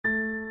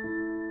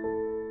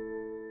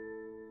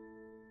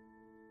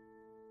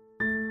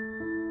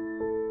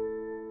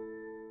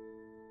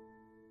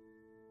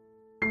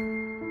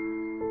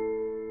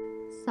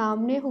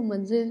सामने हो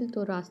मंजिल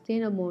तो रास्ते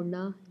न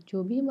मोड़ना,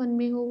 जो भी मन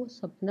में हो वो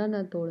सपना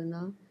न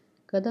तोड़ना।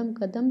 कदम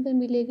कदम पे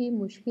मिलेगी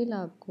मुश्किल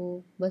आपको,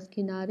 बस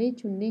किनारे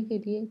चुनने के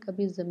लिए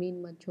कभी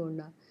ज़मीन मत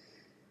छोड़ना।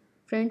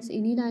 फ्रेंड्स,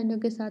 इन्हीं लाइनों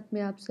के साथ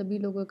मैं आप सभी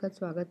लोगों का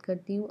स्वागत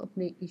करती हूँ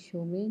अपने इस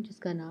शो में,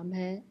 जिसका नाम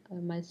है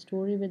my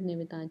story with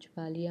Nivitansh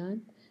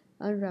Baliyan,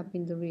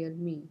 unwrapping the real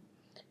me.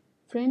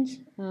 Friends,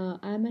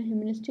 I am a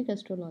humanistic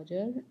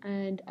astrologer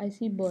and I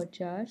see birth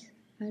charts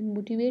and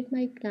motivate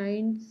my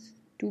clients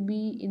to be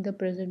in the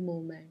present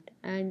moment,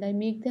 and I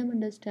make them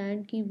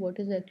understand ki what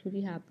is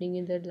actually happening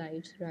in their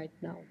lives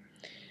right now,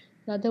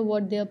 rather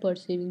what they are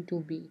perceiving to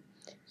be.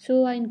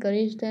 So I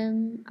encourage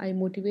them, I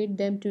motivate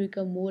them to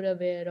become more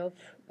aware of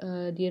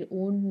their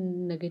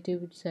own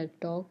negative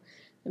self-talk.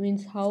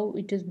 Means how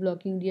it is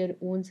blocking their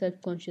own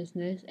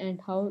self-consciousness and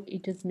how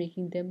it is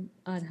making them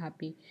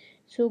unhappy.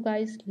 So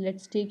guys,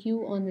 let's take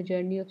you on a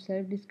journey of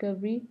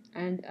self-discovery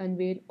and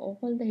unveil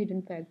all the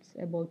hidden facts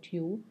about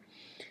you.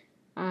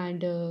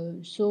 And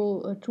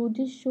through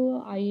this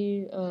show,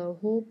 I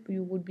hope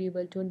you would be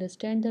able to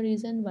understand the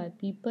reason why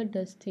people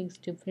does things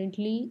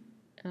differently.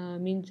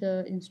 Means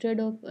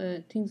instead of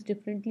things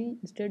differently,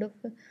 instead of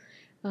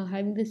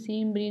having the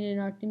same brain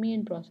anatomy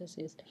and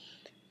processes.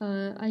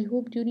 I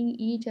hope during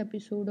each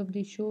episode of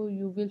the show,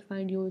 you will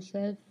find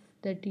yourself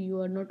that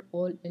you are not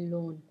all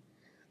alone.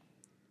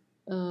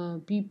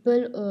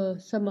 People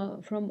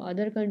some from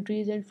other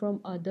countries and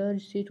from other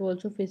states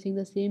also facing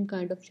the same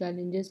kind of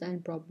challenges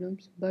and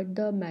problems, but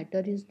the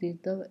matter is this,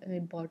 the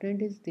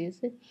important is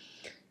this,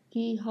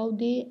 ki how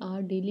they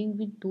are dealing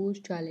with those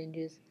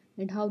challenges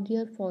and how they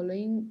are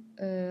following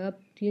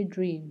up their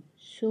dream.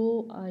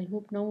 So I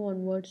hope now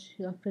onwards,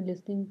 after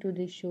listening to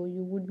this show,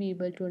 you would be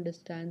able to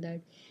understand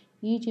that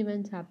each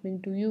event happening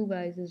to you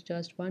guys is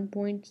just one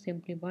point,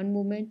 simply one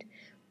moment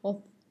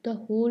of the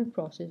whole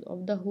process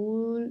of the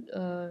whole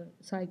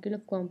cycle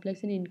of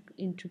complex and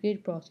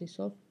intricate process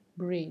of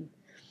brain.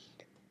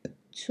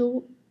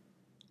 So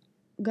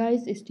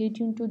guys, stay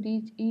tuned to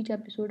each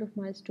episode of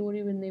my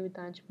story with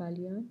Nivitanj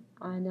Baliyan,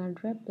 and I'll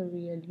wrap the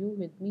real you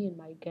with me and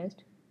my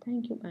guest.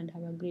 Thank you and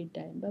have a great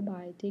time. Bye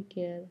bye, take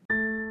care.